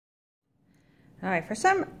All right, for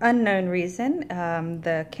some unknown reason,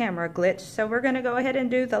 the camera glitched, so we're going to go ahead and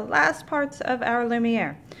do the last parts of our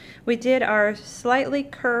Lumiere. We did our slightly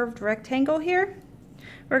curved rectangle here.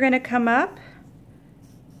 We're going to come up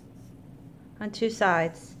on two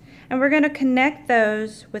sides, and we're going to connect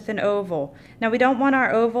those with an oval. Now, we don't want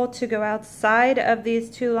our oval to go outside of these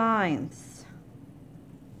two lines.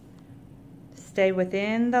 Stay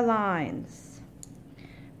within the lines.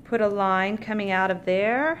 Put a line coming out of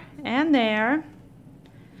there and there.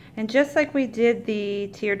 And just like we did the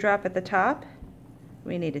teardrop at the top,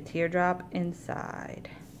 we need a teardrop inside.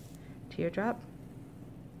 Teardrop,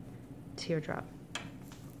 teardrop.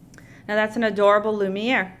 Now that's an adorable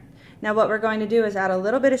Lumiere. Now what we're going to do is add a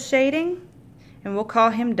little bit of shading, and we'll call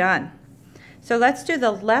him done. So let's do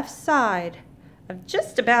the left side of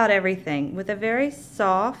just about everything with a very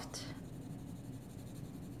soft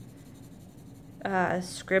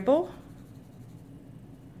scribble.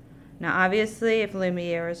 Now obviously if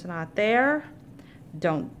Lumiere is not there,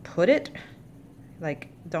 don't put it, like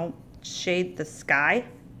don't shade the sky.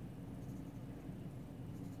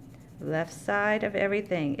 Left side of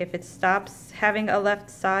everything. If it stops having a left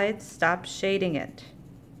side, stop shading it.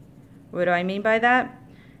 What do I mean by that?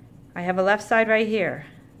 I have a left side right here.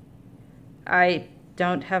 I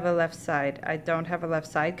don't have a left side. I don't have a left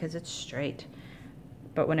side because it's straight.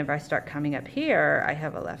 But whenever I start coming up here, I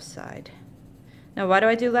have a left side. Now, why do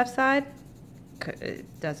I do left side?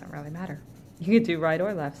 It doesn't really matter. You can do right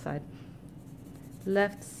or left side.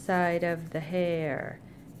 Left side of the hair.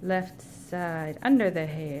 Left side under the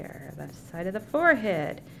hair. Left side of the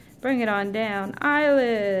forehead. Bring it on down.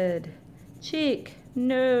 Eyelid. Cheek.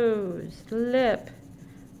 Nose. Lip.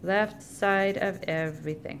 Left side of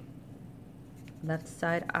everything. Left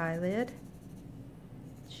side eyelid.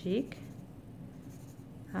 Cheek.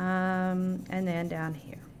 And then down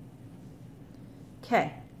here.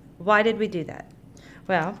 Okay, why did we do that?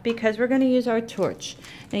 Well, because we're going to use our torch.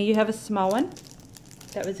 Now you have a small one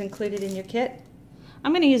that was included in your kit.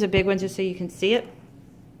 I'm going to use a big one just so you can see it.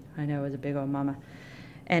 I know, it was a big old mama,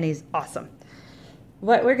 and he's awesome.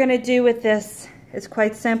 What we're going to do with this is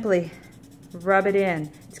quite simply rub it in.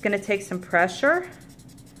 It's going to take some pressure.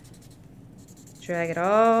 Drag it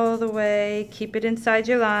all the way. Keep it inside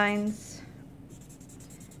your lines.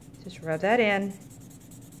 Just rub that in.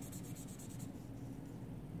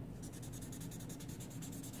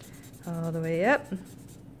 All the way up.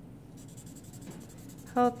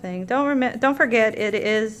 Whole thing. Don't forget, it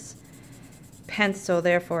is pencil,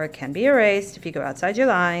 therefore it can be erased if you go outside your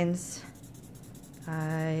lines.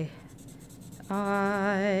 Do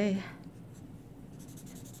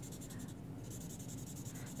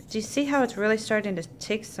you see how it's really starting to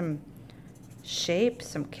take some shape,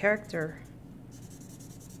 some character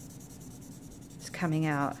is coming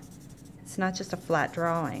out? It's not just a flat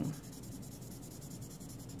drawing.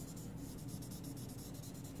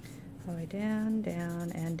 All the way down,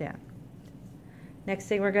 down, and down. Next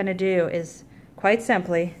thing we're going to do is, quite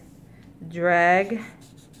simply, drag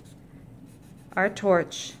our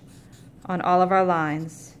torch on all of our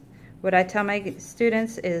lines. What I tell my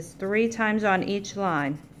students is 3 times on each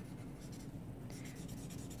line.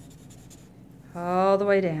 All the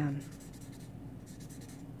way down.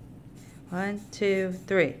 1, 2,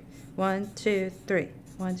 3. 1, 2, 3.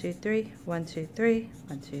 1, 2, 3. 1, 2, 3.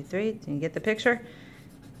 1, 2, 3. Can you get the picture?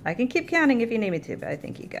 I can keep counting if you need me to, but I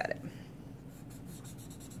think you got it.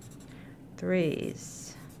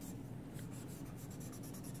 3s.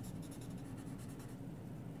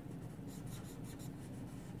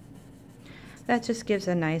 That just gives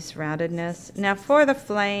a nice roundedness. Now for the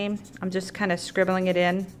flame, I'm just kind of scribbling it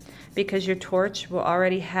in because your torch will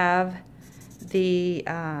already have the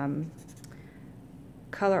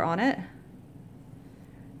color on it.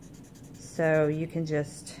 So you can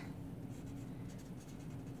just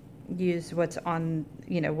use what's on,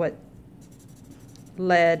 what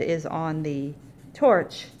lead is on the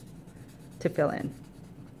torch to fill in.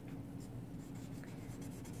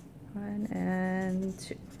 1 and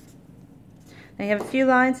 2. Now you have a few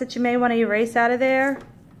lines that you may want to erase out of there.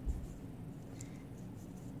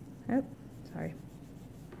 Oh, sorry.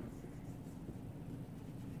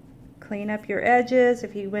 Clean up your edges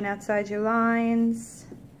if you went outside your lines.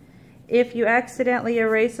 If you accidentally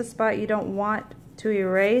erase a spot you don't want to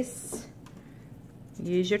erase,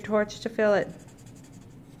 use your torch to fill it.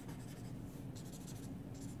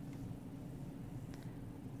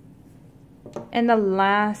 And the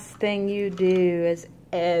last thing you do, as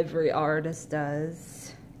every artist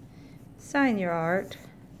does, sign your art.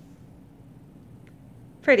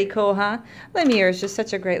 Pretty cool, huh? Lumiere is just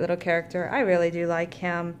such a great little character. I really do like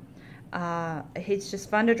him. He's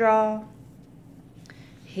just fun to draw.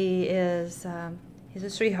 He's a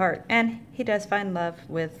sweetheart, and he does find love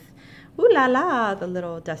with, ooh la la, the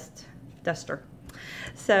little duster.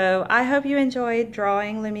 So I hope you enjoyed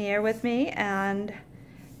drawing Lumiere with me, and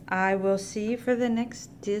I will see you for the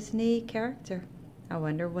next Disney character. I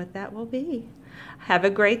wonder what that will be. Have a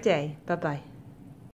great day. Bye-bye.